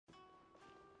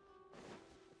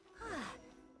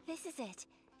This is it.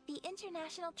 The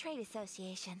International Trade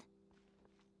Association.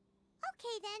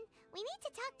 Okay then, we need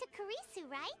to talk to Kurisu,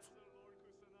 right?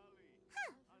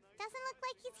 Huh, doesn't look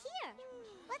like he's here.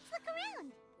 Let's look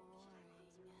around.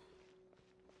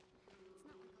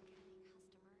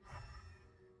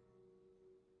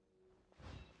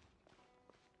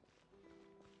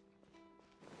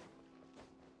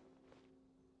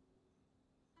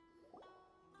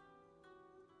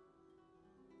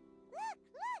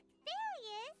 Look, there he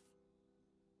is.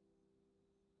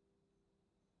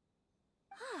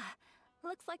 Ah,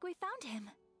 looks like we found him.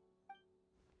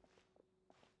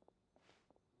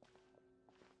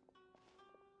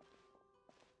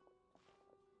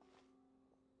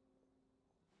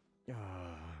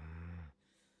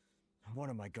 What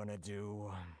am I gonna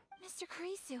do? Mr.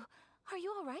 Kurisu, are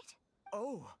you alright?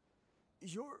 Oh,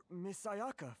 you're Miss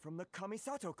Sayaka from the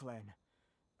Kamisato clan.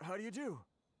 How do you do?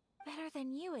 Better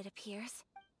than you, it appears.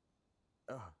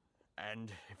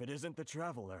 And if it isn't the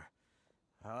Traveler,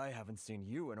 I haven't seen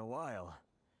you in a while.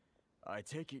 I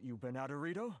take it you've been out of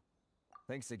Rito?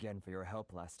 Thanks again for your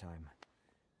help last time.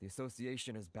 The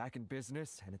association is back in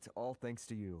business, and it's all thanks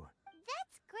to you.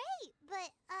 That's great,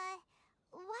 but,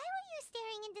 why were you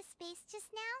staring into space just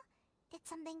now? Did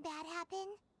something bad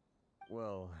happen?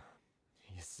 Well,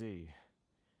 you see...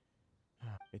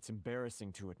 It's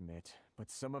embarrassing to admit, but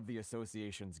some of the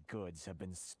association's goods have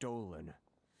been stolen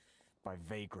by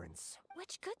vagrants.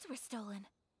 Which goods were stolen?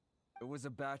 It was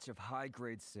a batch of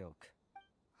high-grade silk.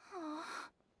 Oh.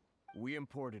 We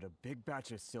imported a big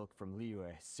batch of silk from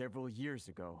Liyue several years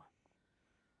ago.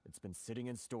 It's been sitting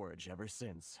in storage ever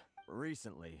since.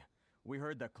 Recently, we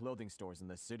heard that clothing stores in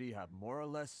the city have more or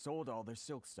less sold all their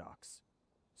silk stocks.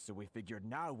 So we figured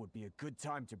now would be a good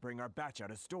time to bring our batch out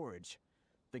of storage,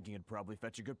 thinking it'd probably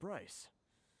fetch a good price.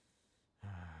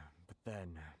 But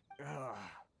then...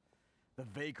 the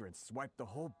vagrants swiped the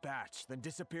whole batch, then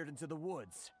disappeared into the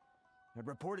woods. I'd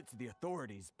report it to the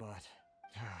authorities, but...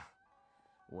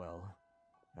 well,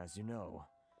 as you know,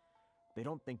 they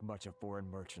don't think much of foreign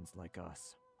merchants like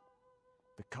us.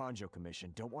 The Kanjo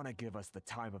Commission don't want to give us the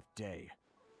time of day.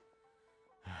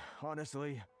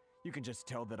 Honestly, you can just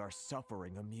tell that our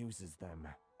suffering amuses them.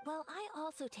 Well, I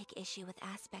also take issue with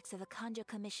aspects of the Kanjo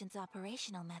Commission's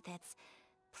operational methods.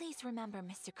 Please remember,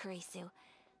 Mr. Kurisu,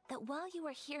 that while you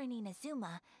are here in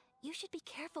Inazuma, you should be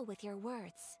careful with your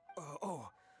words.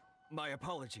 My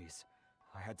apologies.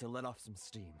 I had to let off some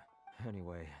steam.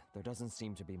 Anyway, there doesn't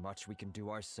seem to be much we can do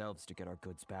ourselves to get our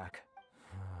goods back.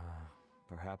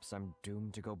 Perhaps I'm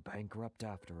doomed to go bankrupt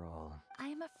after all. I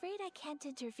am afraid I can't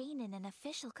intervene in an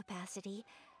official capacity,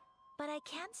 but I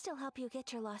can still help you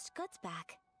get your lost goods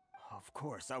back. Of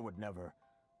course, I would never...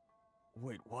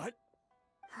 Wait, what?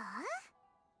 Huh?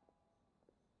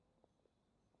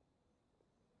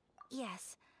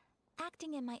 Yes,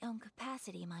 acting in my own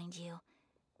capacity, mind you.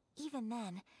 Even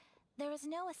then, there is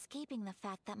no escaping the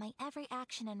fact that my every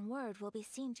action and word will be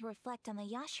seen to reflect on the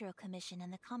Yashiro Commission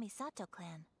and the Kamisato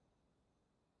clan.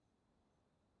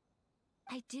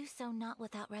 I do so not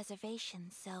without reservation,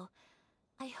 so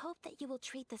I hope that you will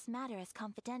treat this matter as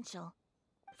confidential.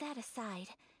 That aside,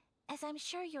 as I'm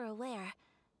sure you're aware,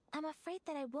 I'm afraid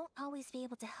that I won't always be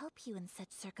able to help you in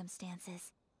such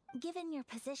circumstances. Given your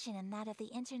position and that of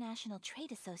the International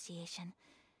Trade Association,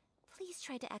 please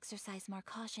try to exercise more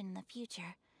caution in the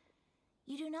future.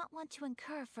 You do not want to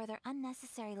incur further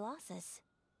unnecessary losses.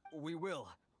 We will.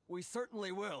 We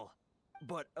certainly will.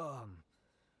 But,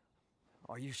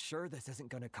 are you sure this isn't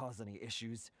gonna cause any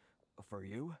issues for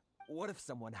you? What if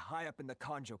someone high up in the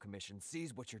Kanjo Commission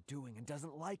sees what you're doing and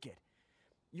doesn't like it?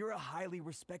 You're a highly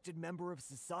respected member of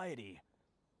society.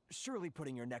 Surely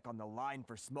putting your neck on the line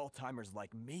for small-timers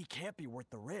like me can't be worth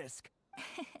the risk.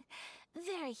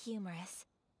 Very humorous.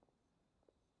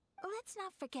 Let's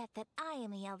not forget that I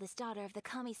am the eldest daughter of the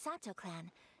Kamisato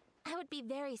clan. I would be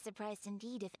very surprised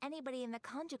indeed if anybody in the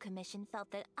Kanjo Commission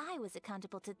felt that I was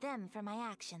accountable to them for my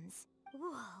actions.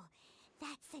 Whoa,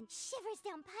 that sent shivers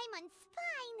down Paimon's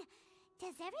spine.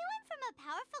 Does everyone from a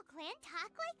powerful clan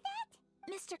talk like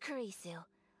that? Mr. Kurisu,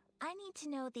 I need to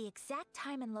know the exact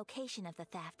time and location of the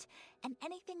theft, and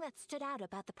anything that stood out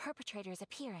about the perpetrator's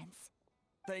appearance.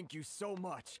 Thank you so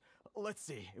much. Let's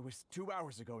see, it was 2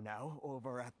 hours ago now,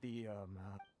 over at the,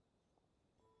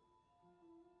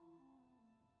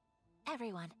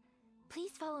 Everyone,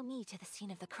 please follow me to the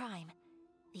scene of the crime.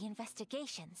 The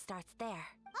investigation starts there.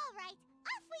 All right,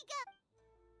 off we go!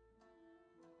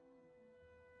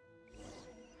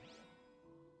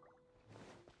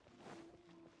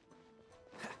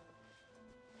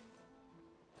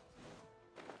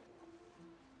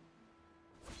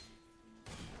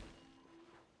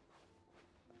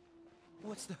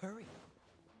 What's the hurry?